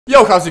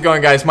Yo, how's it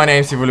going, guys? My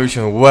name's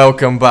Ivolution.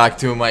 Welcome back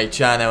to my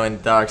channel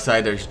and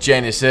Darksiders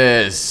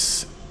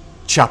Genesis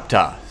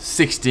Chapter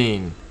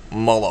 16,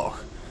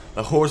 Moloch.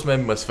 The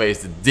horseman must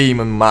face the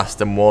demon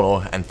master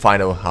Moloch and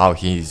find out how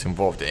he's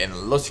involved in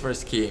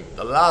Lucifer's scheme.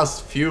 The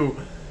last few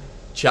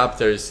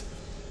chapters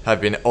have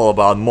been all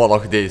about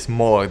Moloch this,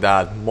 Moloch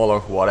that,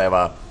 Moloch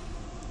whatever.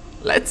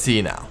 Let's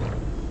see now.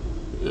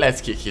 Let's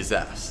kick his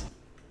ass.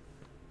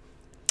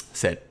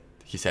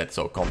 He said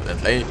so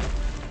confidently.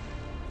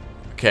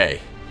 Okay.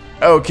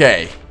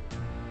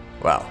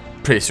 Well,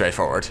 pretty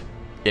straightforward,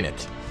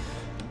 innit?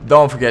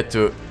 Don't forget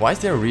to... Why is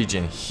there a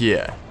region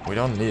here? We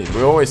don't need it.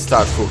 We always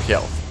start full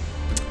health.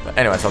 But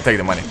anyways, I'll take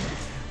the money.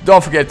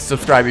 Don't forget to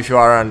subscribe if you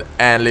aren't,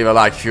 and leave a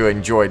like if you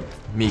enjoyed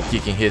me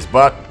kicking his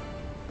butt.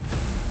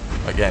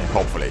 Again,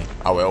 hopefully,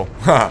 I will.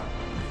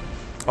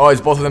 Oh,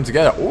 it's both of them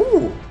together.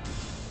 Ooh!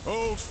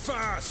 Hold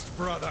fast,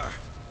 brother.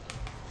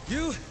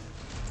 You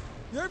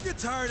ever get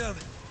tired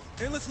of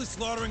endlessly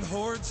slaughtering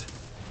hordes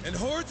and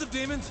hordes of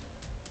demons?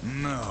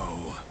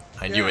 No.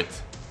 I knew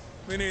it.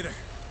 Me neither.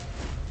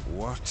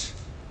 What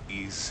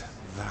is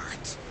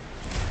that?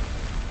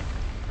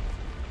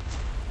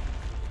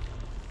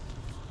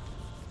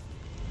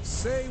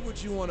 Say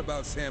what you want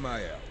about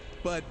Samael,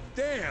 but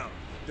damn,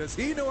 does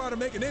he know how to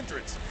make an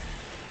entrance?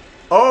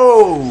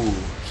 Oh,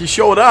 he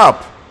showed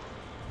up.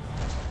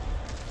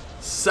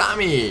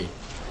 Sammy.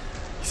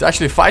 He's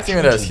actually fighting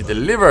with us. He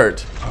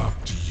delivered.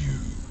 Up to you.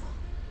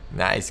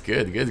 Nice,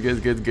 good.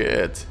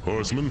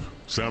 Horseman,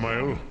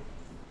 Samael,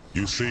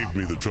 you saved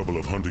me the trouble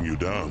of hunting you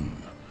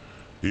down.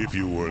 If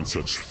you weren't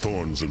such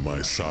thorns in my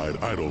side,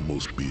 I'd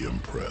almost be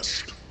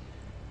impressed.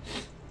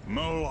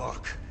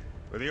 Moloch,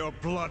 with your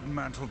blood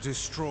mantle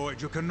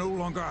destroyed, you can no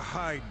longer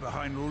hide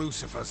behind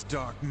Lucifer's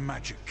dark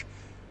magic.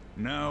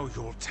 Now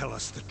you'll tell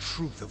us the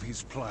truth of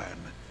his plan,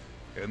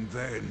 and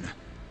then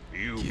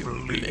you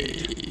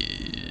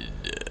bleed.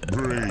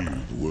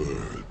 Brave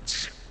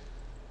words.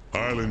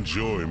 I'll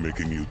enjoy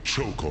making you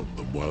choke on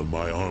them while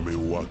my army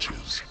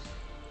watches.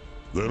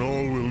 Then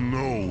all will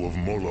know of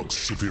Moloch's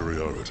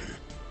superiority.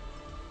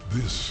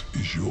 This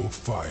is your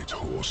fight,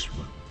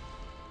 horseman.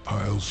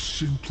 I'll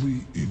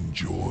simply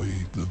enjoy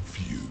the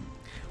view.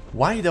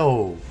 Why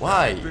though?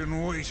 Why? I've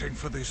been waiting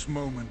for this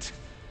moment.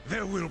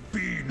 There will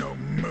be no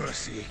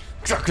mercy.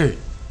 Exactly.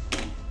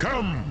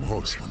 Come,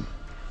 horseman.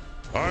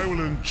 I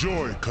will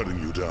enjoy cutting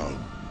you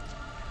down.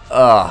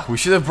 We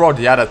should have brought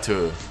the other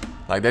two.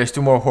 Like, there's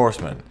two more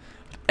horsemen.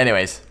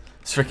 Anyways,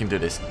 let's freaking do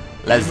this.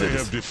 Let's do You may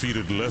this. have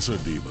defeated lesser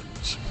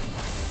demons,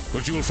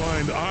 but you'll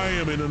find I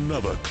am in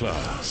another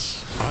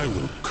class. I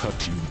will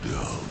cut you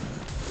down.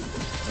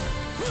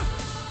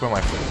 Where am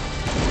I from?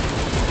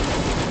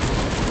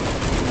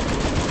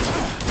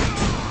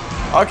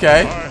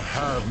 Okay. I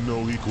have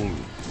no equal.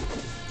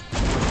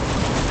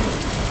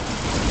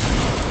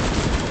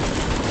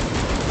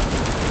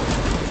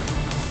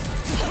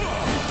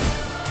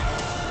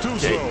 Too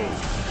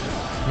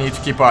slow. Need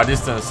to keep our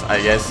distance,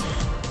 I guess.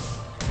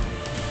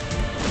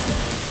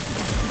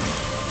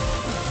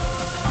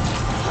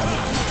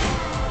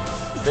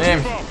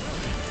 Damn.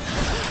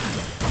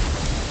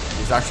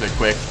 He's actually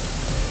quick.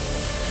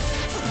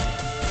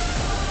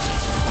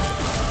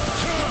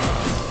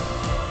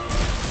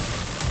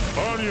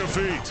 On your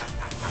feet.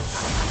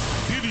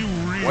 Did you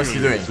really What's he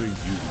doing? think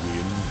you'd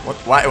win? What?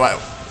 Why?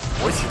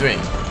 What's he doing?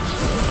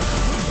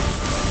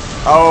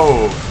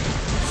 Oh,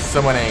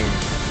 summoning.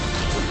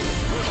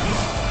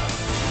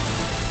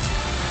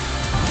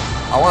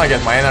 I want to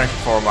get my energy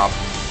form up.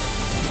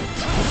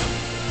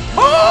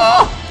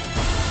 Ah!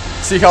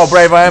 See how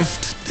brave I am?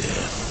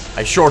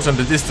 I shortened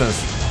the distance.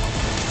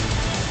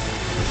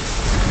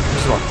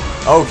 This one.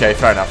 Okay,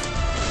 fair enough.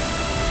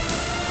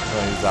 I'm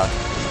gonna use that.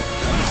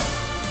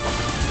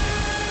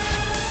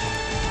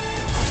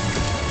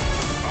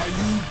 Are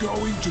you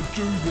going to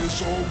do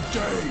this all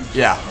day?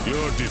 Yeah.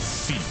 Your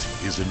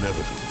defeat is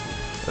inevitable.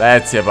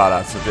 Let's see about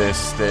that. So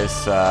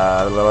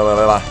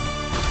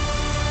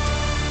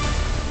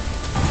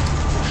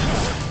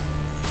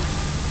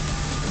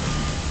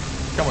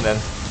come on then.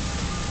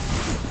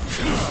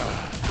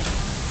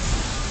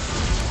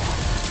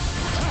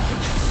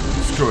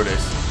 Screw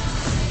this.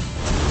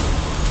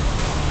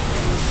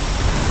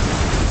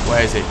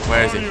 Where is he?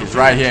 Where is he? He's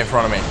right here in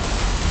front of me.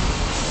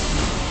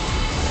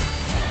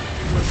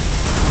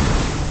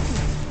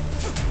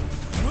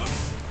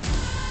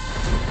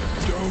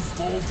 Don't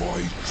fall for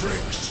his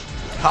tricks.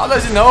 How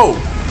does he know?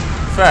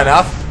 Fair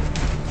enough.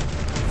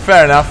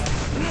 Fair enough.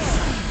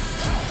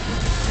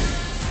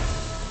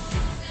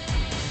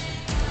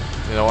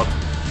 You know what?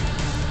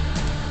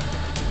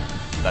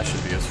 That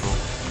should be useful.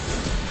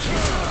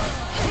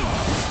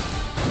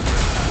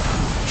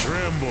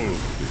 Tremble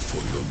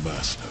before your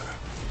master.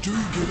 Do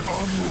get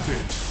on with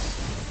it.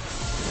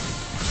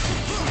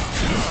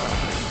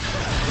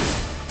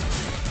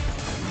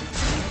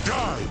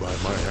 Die by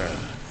my hand.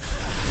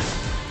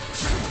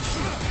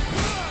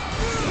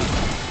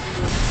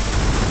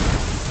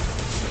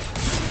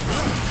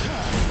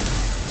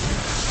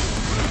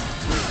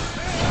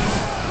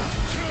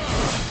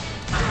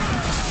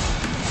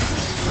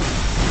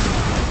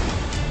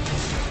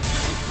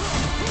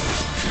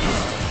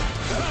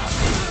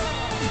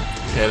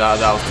 Okay,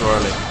 that was too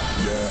early.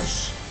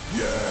 Yes,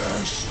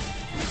 yes.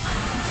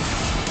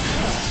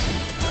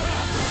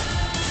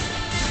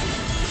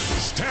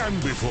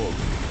 Stand before me.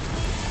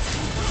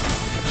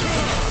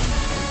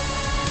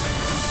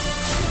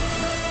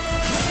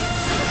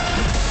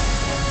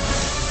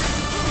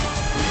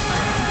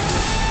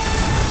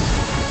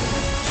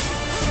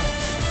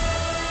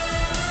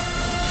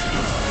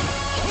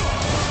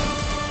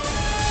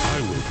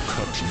 I will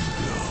cut you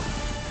down.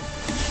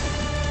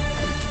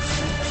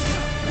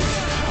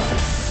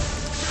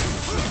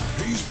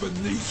 He's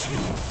beneath you.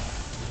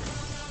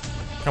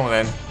 Come on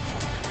then.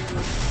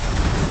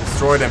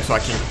 Destroy them so I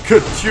can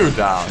cut you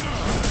down.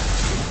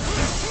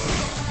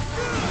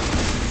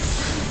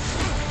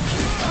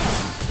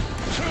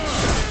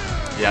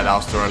 Yeah, that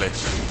was too early.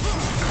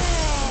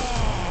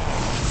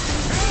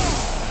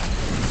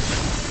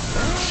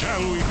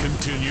 Shall we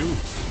continue?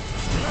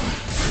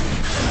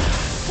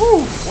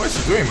 Woo! What is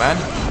he doing, man?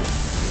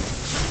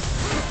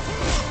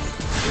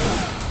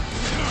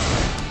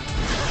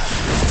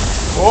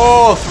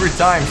 Oh, 3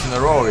 times in a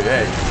row,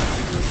 hey.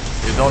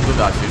 You don't do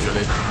that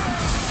usually.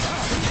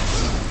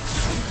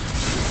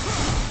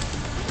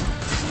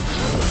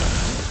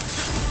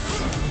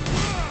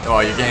 Oh,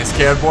 you getting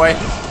scared, boy?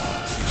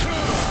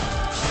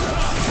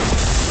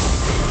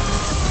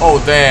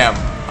 Oh, damn.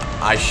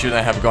 I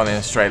shouldn't have gone in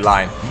a straight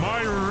line.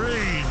 My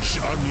rage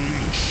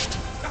unleashed.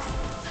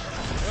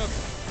 Okay,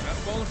 not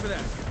falling for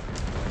that.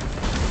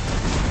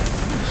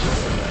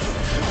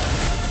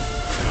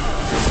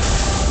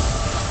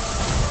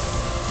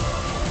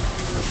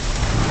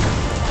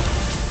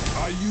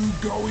 Are you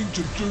going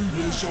to do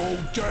this all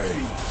day?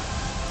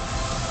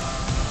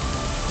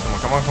 Come on,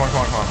 come on, come on, come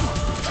on, come on.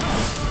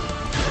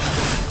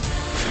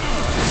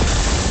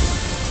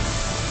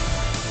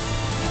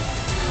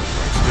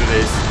 Let's do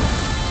this.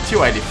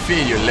 Till I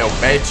defeat you, little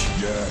bitch.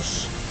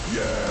 Yes,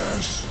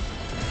 yes.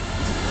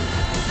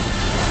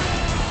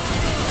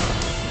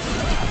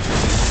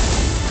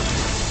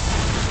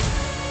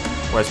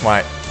 Where's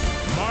my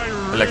My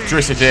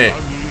electricity? rage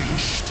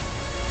unleashed.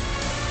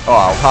 Oh,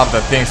 I'll have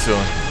that thing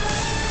soon.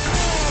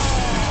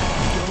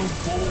 Don't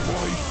fall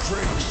my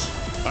tricks.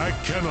 I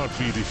cannot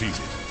be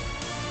defeated.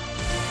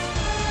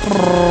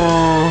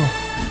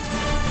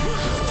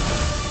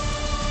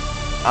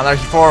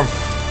 Anarchy form.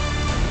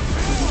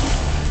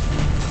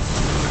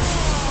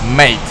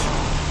 Mate.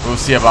 We'll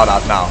see about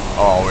that now.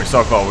 Oh, we're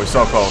so close, we're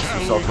so close,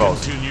 we're so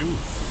close. Continue.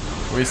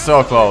 We're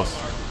so close.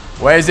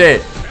 Where is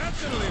it?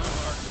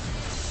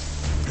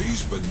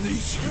 He's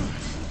beneath you.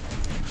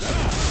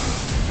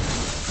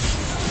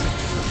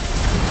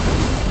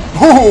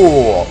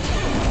 Ooh.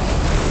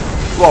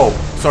 Whoa,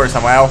 sorry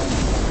Samuel.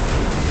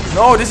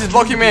 No, this is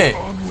blocking me.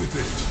 On with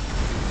it.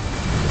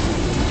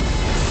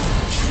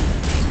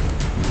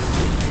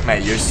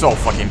 Mate, you're so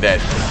fucking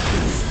dead.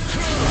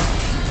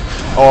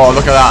 Oh,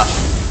 look at that.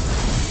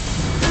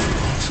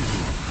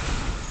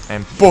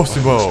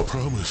 Impossible.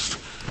 Promised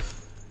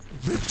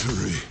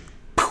victory.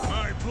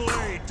 My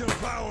blade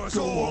devours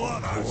Go all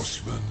on, others.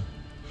 horseman.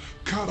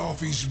 Cut off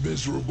his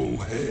miserable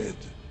head.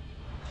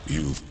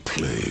 You've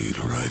played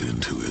right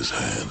into his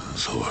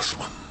hands,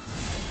 horseman.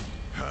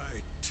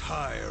 I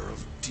tire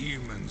of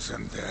demons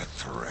and their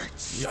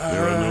threats.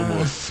 There are no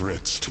more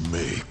threats to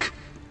make.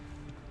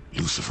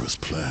 Lucifer's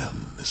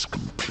plan is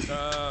complete.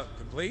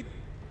 Complete?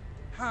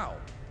 How?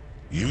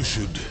 You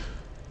should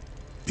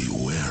be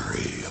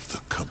wary of the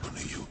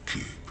company you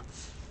keep.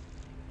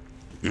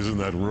 Isn't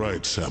that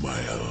right,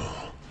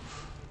 Samael?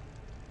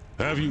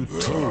 Have you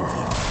told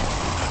him?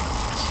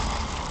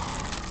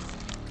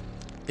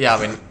 Yeah, I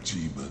mean, That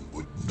demon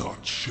would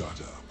not shut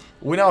up.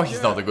 we know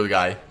he's not a good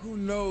guy. Who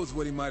knows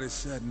what he might have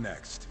said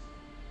next?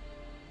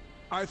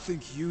 I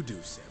think you do,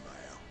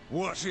 Samael.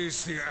 What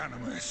is the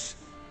animus?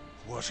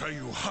 What are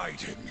you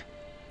hiding?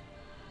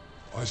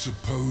 I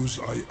suppose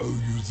I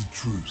owe you the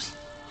truth,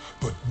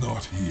 but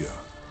not here.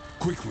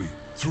 Quickly,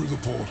 through the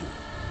portal.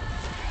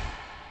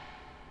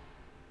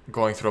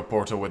 Going through a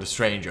portal with a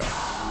stranger.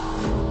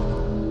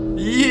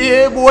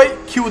 Yeah, boy!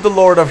 Kill the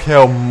Lord of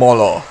Hell,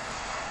 Moloch.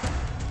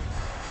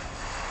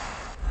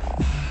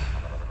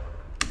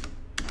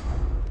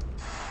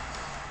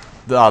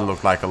 That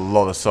looked like a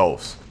lot of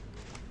souls.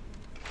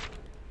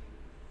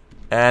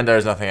 And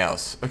there's nothing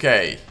else.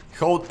 Okay,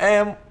 hold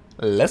M.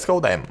 Let's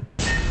hold M.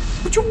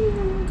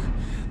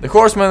 The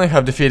horsemen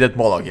have defeated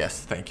Moloch.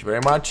 Yes, thank you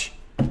very much.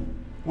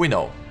 We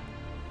know.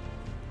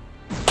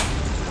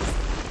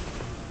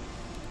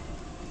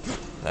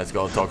 Let's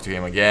go talk to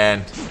him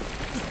again.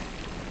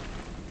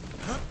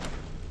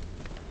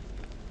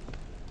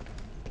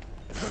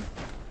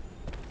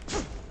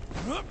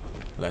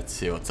 Let's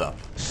see what's up.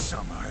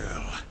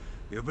 Samael,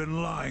 you've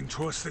been lying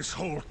to us this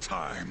whole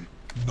time.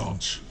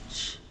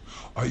 Nonsense.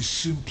 I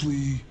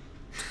simply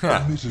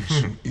omitted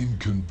some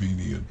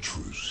inconvenient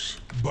truths.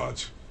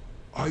 But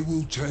I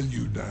will tell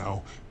you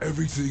now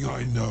everything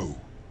I know.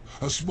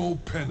 A small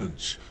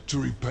penance to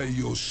repay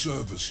your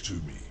service to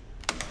me.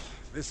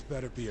 This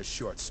better be a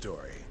short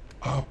story.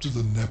 After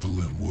the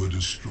Nephilim were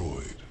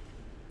destroyed,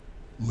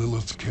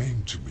 Lilith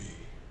came to me.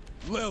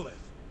 Lilith!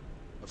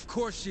 Of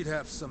course she'd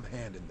have some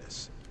hand in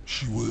this.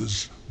 She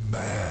was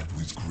mad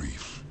with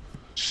grief,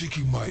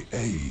 seeking my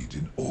aid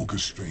in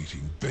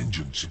orchestrating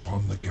vengeance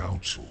upon the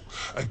Council,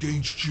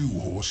 against you,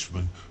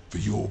 Horseman, for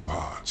your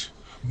part.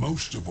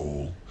 Most of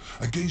all,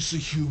 against the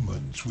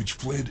humans which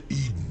fled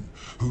Eden,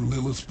 who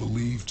Lilith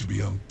believed to be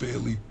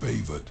unfairly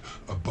favored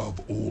above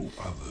all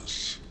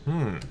others.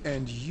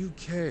 And you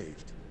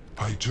caved.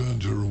 I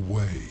turned her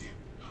away.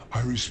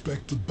 I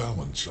respect the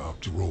balance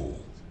after all,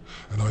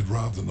 and I'd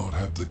rather not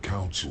have the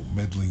Council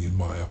meddling in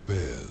my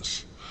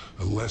affairs.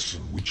 A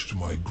lesson which, to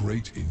my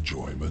great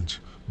enjoyment,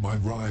 my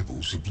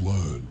rivals have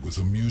learned with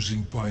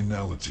amusing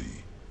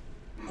finality.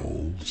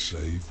 All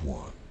save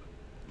one.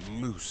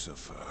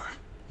 Lucifer.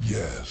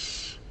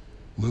 Yes.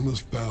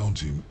 Lilith found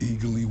him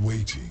eagerly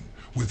waiting,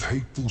 with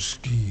hateful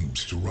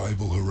schemes to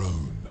rival her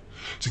own.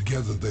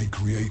 Together they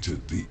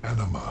created the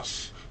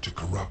Animus to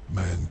corrupt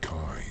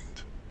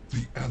mankind.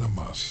 The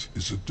Animus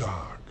is a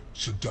dark,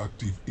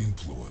 seductive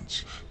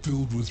influence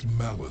filled with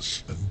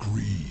malice and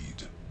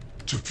greed.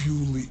 To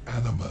fuel the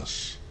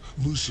Animus,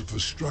 Lucifer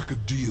struck a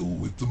deal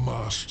with the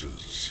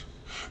Masters,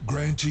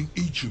 granting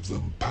each of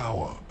them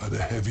power at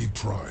a heavy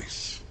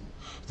price.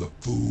 The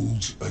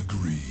fools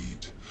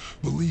agreed,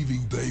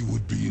 believing they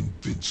would be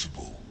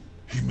invincible.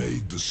 He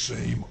made the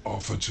same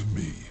offer to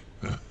me.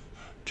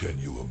 Can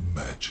you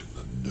imagine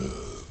the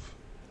nerve?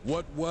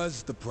 What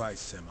was the price,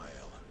 Samael?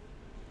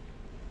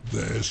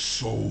 Their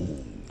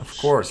souls. Of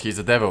course, he's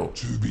a devil.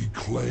 To be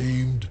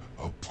claimed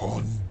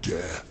upon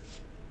death.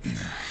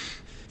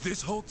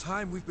 This whole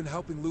time we've been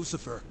helping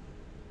Lucifer.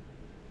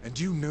 And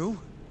you knew?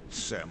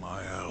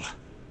 Samael,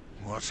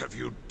 what have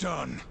you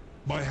done?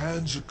 My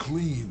hands are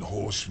clean,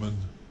 Horseman.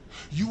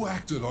 You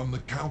acted on the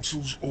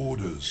Council's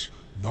orders,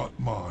 not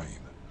mine.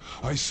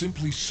 I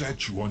simply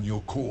set you on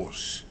your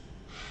course.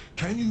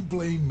 Can you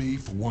blame me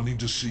for wanting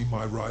to see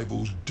my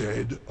rivals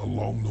dead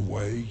along the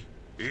way?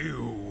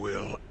 You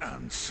will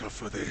answer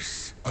for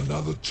this.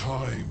 Another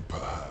time,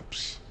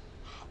 perhaps.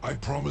 I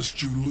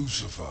promised you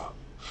Lucifer,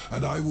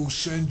 and I will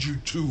send you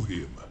to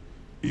him,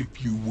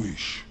 if you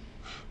wish.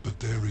 But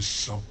there is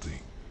something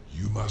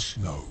you must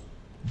know.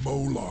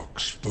 Moloch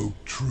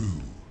spoke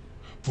true,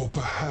 for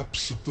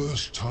perhaps the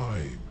first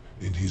time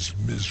in his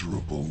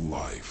miserable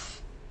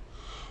life.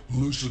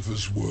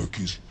 Lucifer's work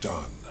is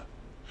done.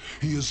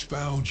 He has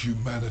found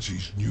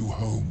humanity's new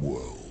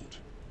homeworld,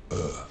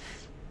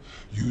 Earth.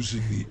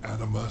 Using the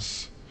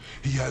Animus,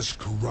 he has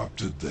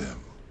corrupted them.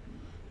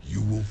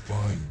 You will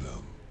find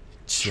them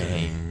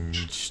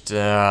Changed.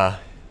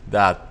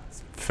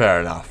 That's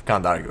fair enough.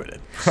 Can't argue with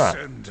it.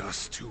 Send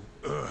us to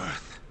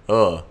Earth.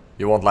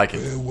 You won't like it.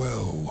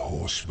 Farewell,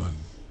 Horseman.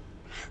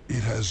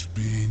 It has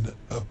been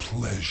a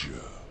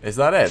pleasure. Is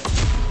that it?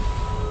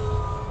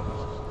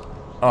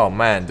 Oh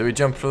man, do we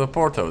jump through the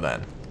portal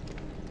then?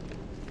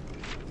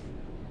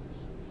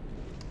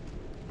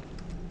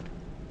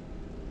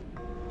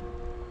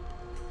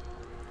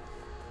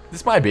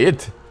 This might be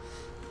it.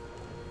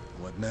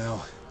 What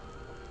now?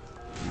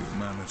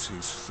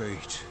 Humanity's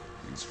fate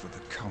is for the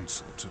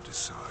Council to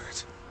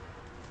decide.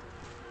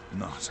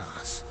 Not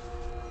us.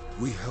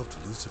 We helped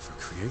Lucifer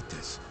create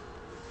this.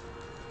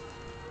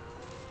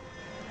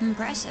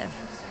 Impressive,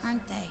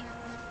 aren't they?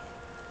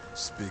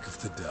 Speak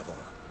of the devil.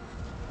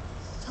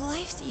 The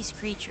life these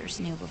creatures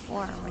knew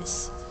before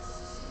was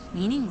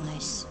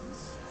meaningless.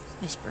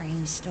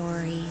 Whispering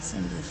stories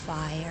into the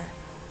fire,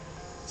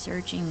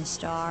 searching the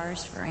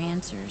stars for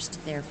answers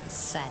to their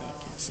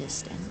pathetic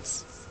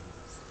existence.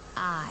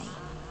 I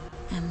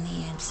am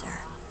the answer.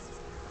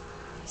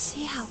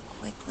 See how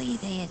quickly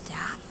they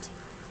adapt?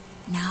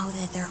 Now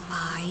that their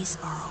eyes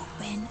are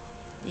open,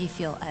 they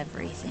feel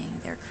everything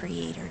their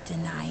creator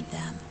denied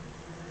them.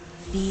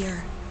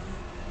 Fear,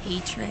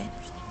 hatred,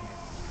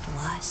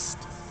 lust.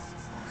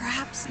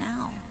 Perhaps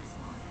now,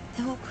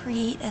 they will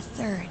create a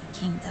third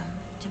kingdom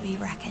to be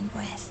reckoned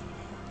with.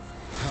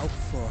 How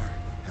far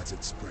has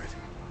it spread?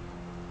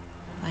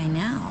 By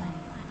now,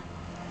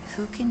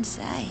 who can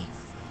say?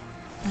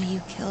 Will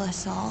you kill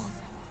us all?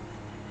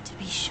 To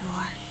be sure.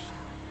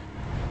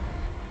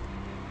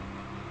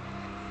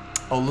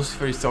 Oh,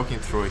 Lucifer is talking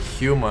through a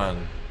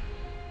human.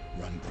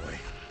 Run, boy.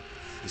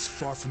 As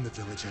far from the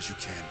village as you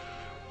can.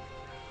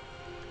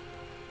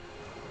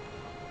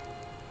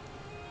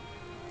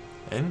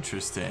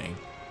 Interesting.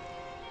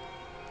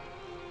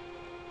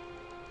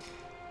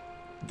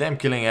 Them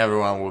killing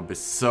everyone would be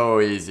so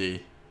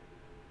easy.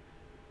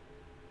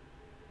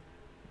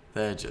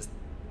 They're just...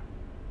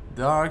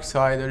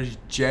 Darksiders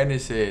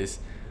Genesis.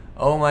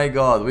 Oh my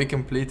god, we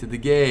completed the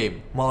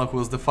game. Moloch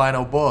was the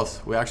final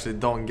boss. We actually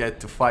don't get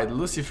to fight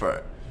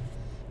Lucifer.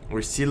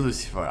 We see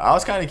Lucifer. I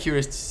was kind of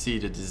curious to see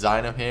the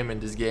design of him in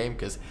this game,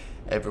 because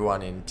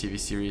everyone in TV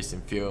series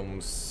and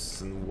films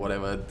and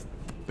whatever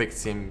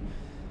depicts him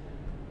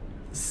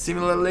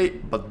similarly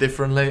but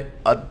differently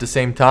at the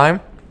same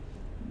time.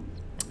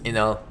 You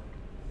know,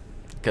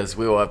 because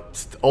we were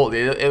all,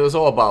 it was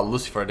all about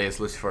Lucifer this,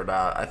 Lucifer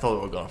that. I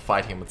thought we were gonna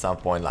fight him at some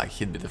point, like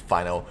he'd be the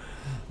final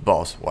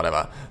boss,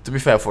 whatever. To be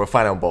fair, for a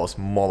final boss,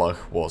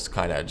 Moloch was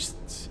kind of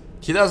just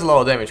he does a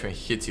lot of damage when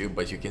he hits you,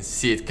 but you can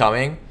see it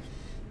coming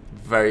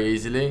very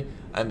easily,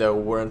 and there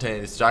weren't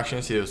any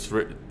distractions. He was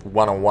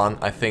one-on-one.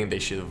 I think they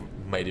should have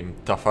made him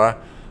tougher,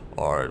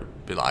 or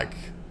be like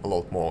a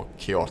lot more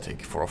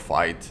chaotic for a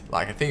fight.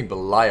 Like, I think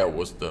Belial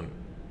was the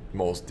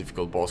most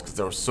difficult boss, because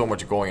there was so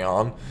much going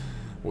on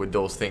with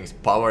those things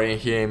powering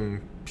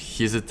him,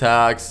 his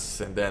attacks,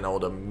 and then all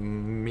the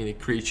mini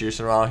creatures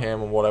around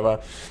him and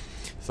whatever.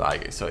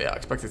 So yeah, I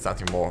expected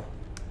something more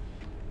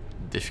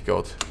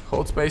difficult.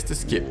 Hold space to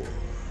skip. War,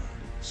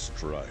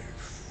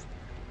 strife.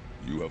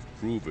 You have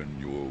proven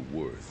your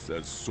worth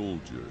as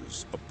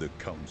soldiers of the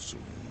Council.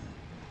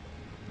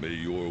 May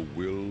your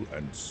will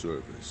and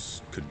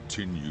service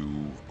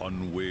continue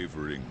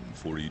unwavering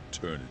for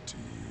eternity.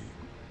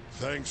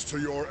 Thanks to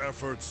your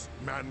efforts,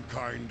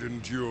 mankind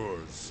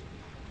endures,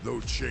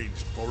 though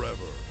changed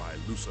forever by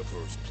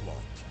Lucifer's plot.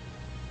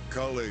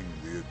 Culling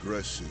the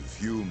aggressive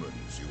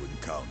humans you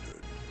encountered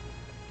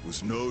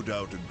was no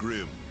doubt a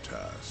grim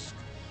task,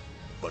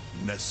 but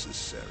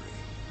necessary.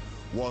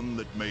 One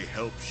that may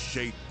help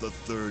shape the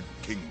Third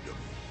Kingdom.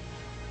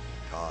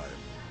 Time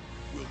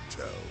will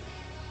tell.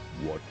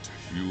 What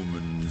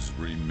humans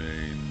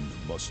remain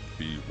must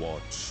be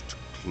watched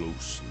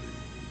closely,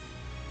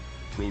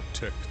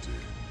 protected.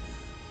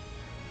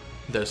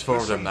 There's 4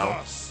 of them now.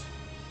 Thus,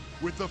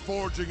 with the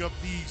forging of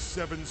these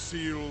 7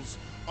 seals,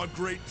 a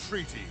great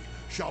treaty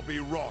shall be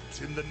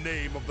wrought in the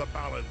name of the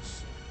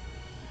balance.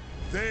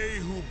 They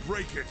who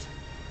break it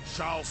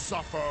shall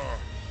suffer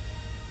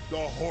the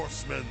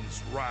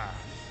Horseman's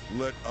wrath.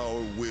 Let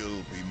our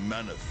will be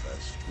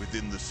manifest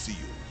within the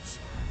seals.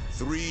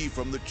 3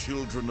 from the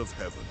children of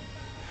heaven,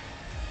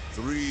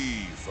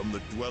 3 from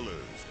the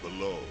dwellers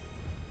below,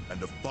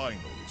 and a final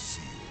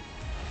seal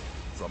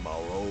from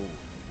our own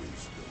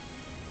wisdom.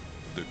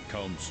 The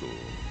Council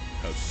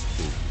has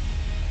spoken.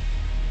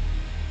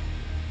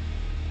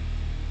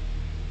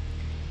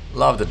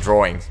 Love the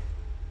drawings.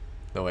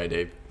 The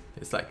way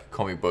it's like a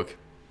comic book.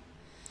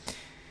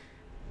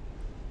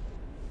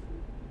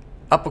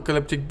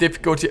 Apocalyptic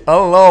difficulty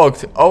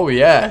unlocked. Oh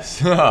yes.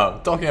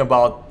 Talking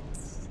about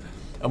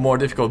a more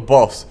difficult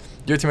boss.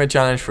 The ultimate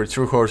challenge for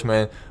true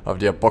horsemen of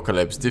the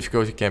apocalypse.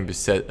 Difficulty can be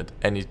set at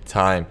any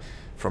time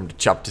from the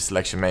chapter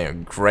selection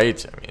menu.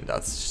 Great. I mean,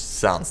 that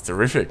sounds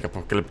terrific.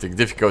 Apocalyptic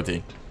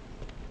difficulty.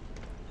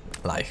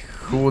 Like,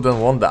 who wouldn't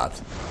want that?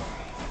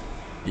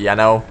 Yeah,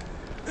 no.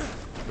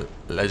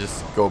 Let's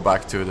just go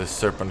back to the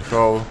Serpent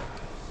Hole.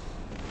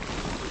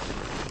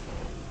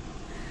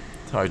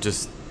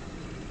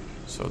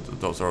 So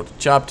those are the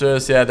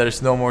chapters. Yeah,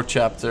 there's no more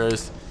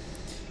chapters.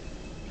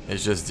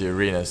 It's just the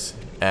arenas,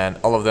 and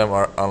all of them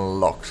are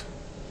unlocked.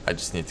 I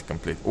just need to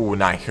complete. Ooh,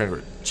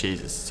 900.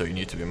 Jesus. So you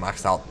need to be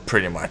maxed out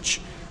pretty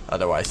much,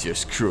 otherwise you're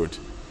screwed.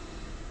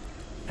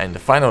 And the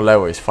final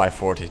level is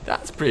 540.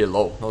 That's pretty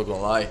low, not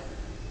gonna lie.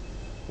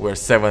 We're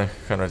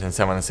 707 and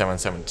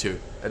 772,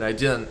 and I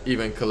didn't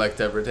even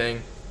collect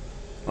everything.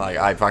 Like,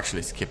 I've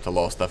actually skipped a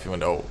lot of stuff, even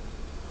though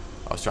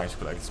I was trying to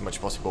collect as much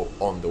as possible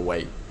on the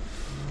way.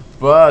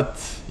 But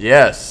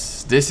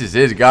yes, this is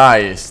it,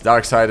 guys.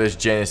 Darksiders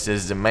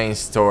Genesis, the main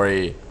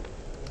story,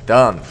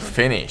 done,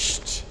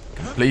 finished,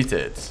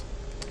 completed,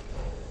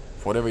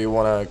 whatever you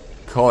wanna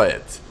call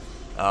it.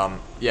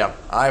 Yeah,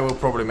 I will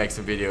probably make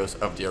some videos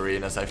of the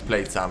arenas. I've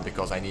played some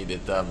because I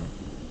needed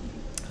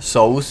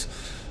souls,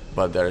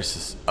 but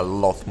there's a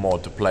lot more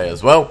to play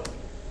as well,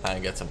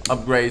 and get some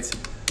upgrades.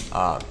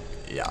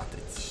 Yeah,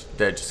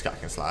 they're just hack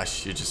and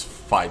slash. You just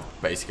fight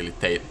basically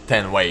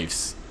 10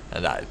 waves,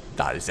 and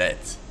that is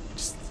it.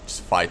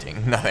 Just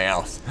fighting, nothing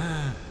else.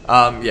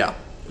 Yeah,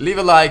 leave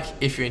a like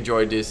if you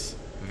enjoyed this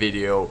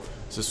video,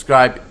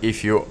 subscribe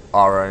if you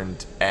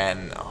aren't,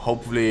 and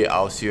hopefully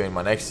I'll see you in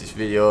my next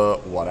video,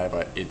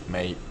 whatever it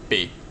may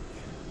be.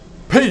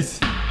 Peace!